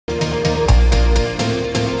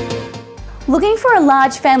Looking for a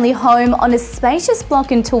large family home on a spacious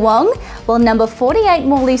block in Toowong? Well, number 48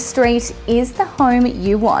 Morley Street is the home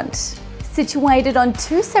you want. Situated on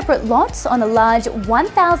two separate lots on a large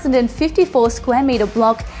 1,054 square metre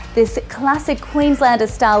block, this classic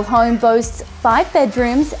Queenslander-style home boasts 5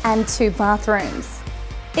 bedrooms and 2 bathrooms.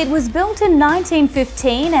 It was built in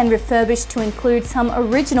 1915 and refurbished to include some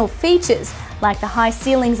original features like the high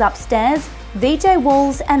ceilings upstairs, VJ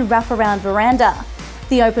walls and wraparound veranda.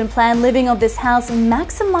 The open-plan living of this house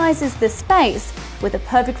maximises the space with a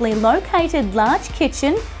perfectly located large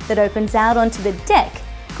kitchen that opens out onto the deck,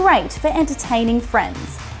 great for entertaining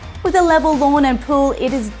friends. With a level lawn and pool,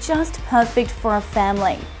 it is just perfect for a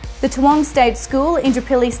family. The Toowong State School,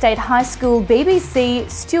 Indooroopilly State High School, BBC,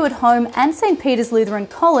 Stewart Home and St Peter's Lutheran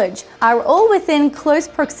College are all within close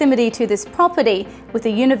proximity to this property, with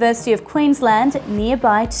the University of Queensland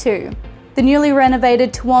nearby too. The newly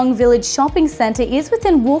renovated Toowong Village Shopping Centre is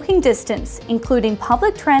within walking distance, including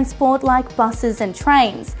public transport like buses and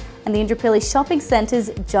trains, and the Indooroopilly Shopping Centre's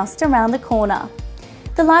just around the corner.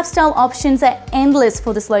 The lifestyle options are endless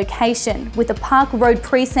for this location, with the Park Road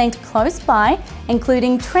precinct close by,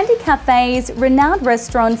 including trendy cafes, renowned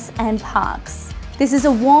restaurants and parks. This is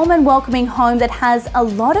a warm and welcoming home that has a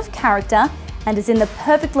lot of character and is in the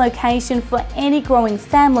perfect location for any growing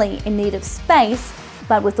family in need of space,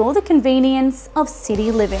 but with all the convenience of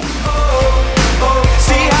city living.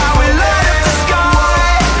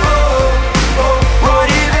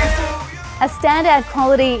 A standout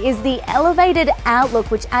quality is the elevated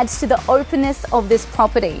outlook, which adds to the openness of this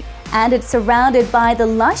property. And it's surrounded by the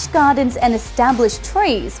lush gardens and established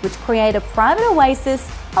trees, which create a private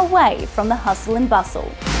oasis away from the hustle and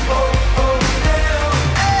bustle.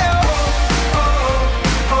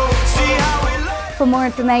 For more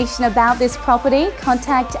information about this property,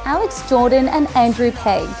 contact Alex Jordan and Andrew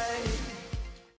Pegg.